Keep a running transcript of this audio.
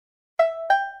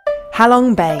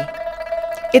Halong Bay.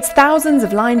 Its thousands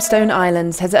of limestone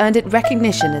islands has earned it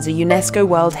recognition as a UNESCO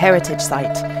World Heritage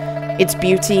Site. Its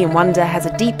beauty and wonder has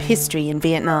a deep history in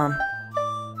Vietnam.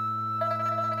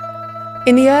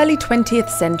 In the early 20th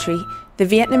century, the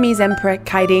Vietnamese Emperor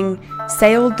Khai Dinh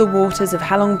sailed the waters of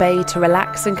Halong Bay to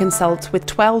relax and consult with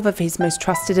 12 of his most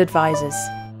trusted advisors.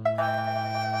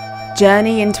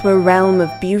 Journey into a realm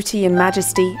of beauty and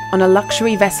majesty on a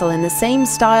luxury vessel in the same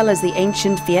style as the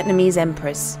ancient Vietnamese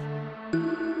emperors.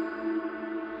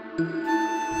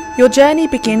 Your journey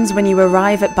begins when you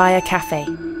arrive at Bhaya Cafe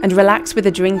and relax with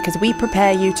a drink as we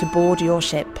prepare you to board your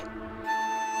ship.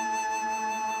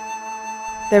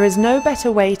 There is no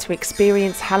better way to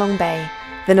experience Halong Bay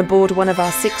than aboard one of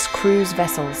our 6 cruise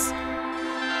vessels.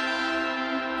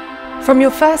 From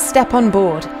your first step on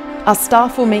board, our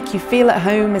staff will make you feel at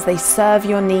home as they serve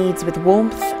your needs with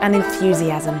warmth and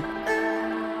enthusiasm.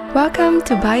 Welcome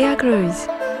to Bhaya Cruise.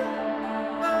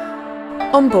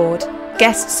 On board,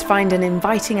 guests find an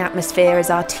inviting atmosphere as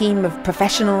our team of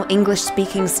professional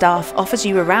English-speaking staff offers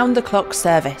you around-the-clock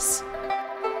service.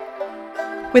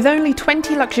 With only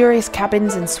 20 luxurious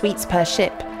cabins and suites per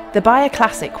ship, the Bhaya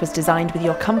Classic was designed with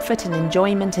your comfort and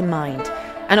enjoyment in mind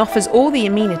and offers all the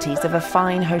amenities of a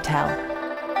fine hotel.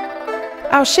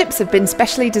 Our ships have been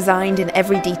specially designed in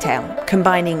every detail,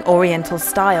 combining Oriental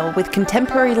style with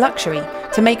contemporary luxury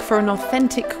to make for an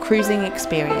authentic cruising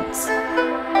experience.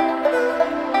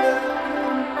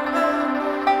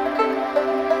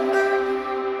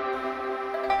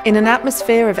 In an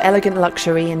atmosphere of elegant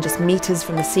luxury and just meters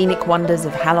from the scenic wonders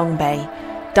of Halong Bay,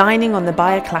 dining on the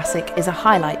Bhaya Classic is a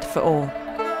highlight for all.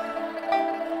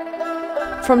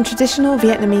 From traditional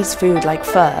Vietnamese food like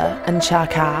pho and char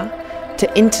cá,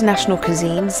 to international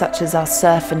cuisines such as our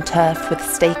surf and turf with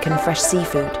steak and fresh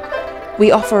seafood,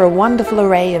 we offer a wonderful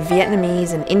array of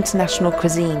Vietnamese and international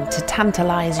cuisine to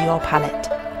tantalize your palate.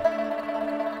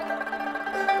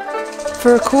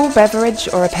 For a cool beverage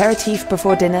or aperitif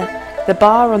before dinner, the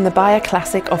bar on the Bhaya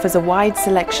Classic offers a wide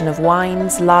selection of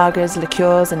wines, lagers,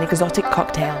 liqueurs and exotic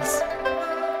cocktails.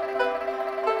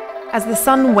 As the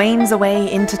sun wanes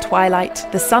away into twilight,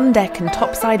 the sun deck and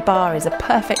topside bar is a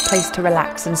perfect place to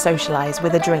relax and socialise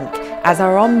with a drink, as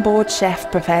our on-board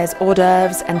chef prepares hors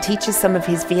d'oeuvres and teaches some of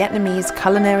his Vietnamese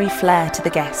culinary flair to the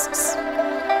guests.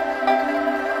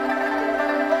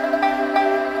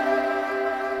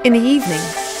 In the evening,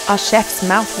 our chef's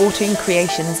mouth-watering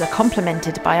creations are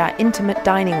complemented by our intimate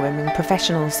dining room and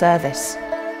professional service.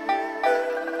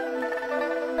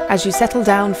 As you settle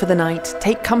down for the night,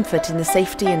 take comfort in the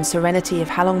safety and serenity of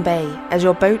Halong Bay as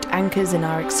your boat anchors in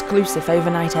our exclusive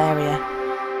overnight area.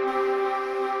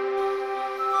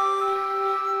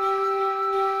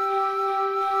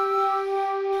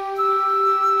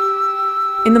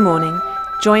 In the morning,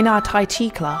 join our Tai Chi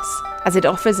class as it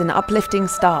offers an uplifting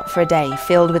start for a day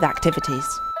filled with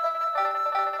activities.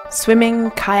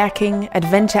 Swimming, kayaking,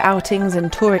 adventure outings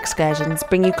and tour excursions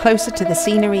bring you closer to the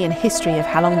scenery and history of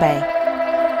Halong Bay.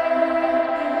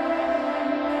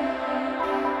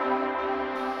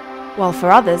 While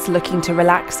for others looking to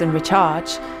relax and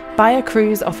recharge, Bhaya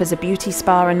Cruise offers a beauty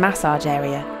spa and massage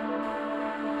area.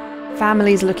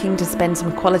 Families looking to spend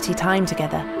some quality time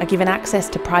together are given access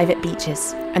to private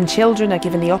beaches, and children are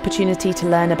given the opportunity to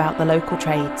learn about the local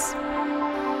trades.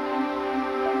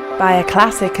 Bhaya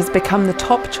Classic has become the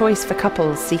top choice for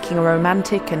couples seeking a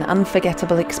romantic and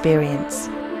unforgettable experience.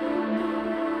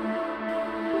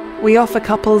 We offer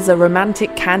couples a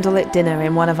romantic candlelit dinner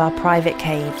in one of our private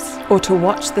caves, or to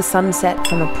watch the sunset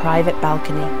from a private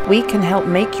balcony. We can help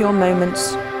make your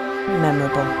moments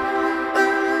memorable.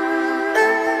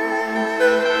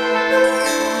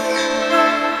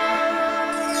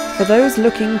 For those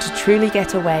looking to truly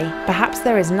get away, perhaps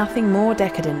there is nothing more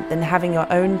decadent than having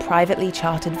your own privately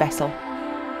chartered vessel.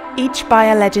 Each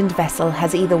Bhaya Legend vessel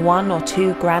has either 1 or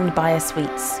 2 grand Bhaya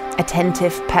suites.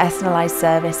 Attentive, personalised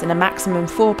service and a maximum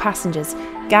 4 passengers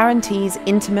guarantees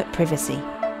intimate privacy.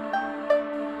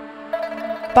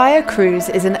 Bhaya Cruise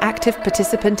is an active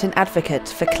participant and advocate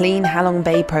for clean Halong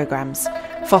Bay programmes,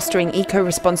 fostering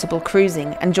eco-responsible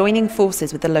cruising and joining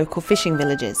forces with the local fishing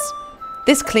villages.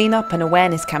 This clean-up and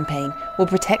awareness campaign will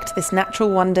protect this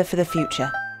natural wonder for the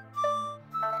future.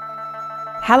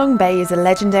 Halong Bay is a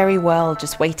legendary world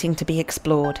just waiting to be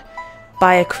explored.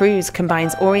 Bhaya Cruise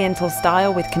combines Oriental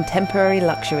style with contemporary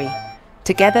luxury.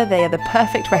 Together they are the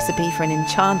perfect recipe for an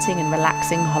enchanting and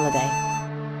relaxing holiday.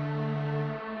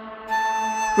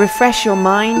 Refresh your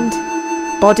mind,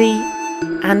 body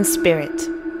and spirit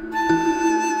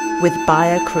with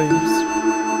Bhaya Cruise.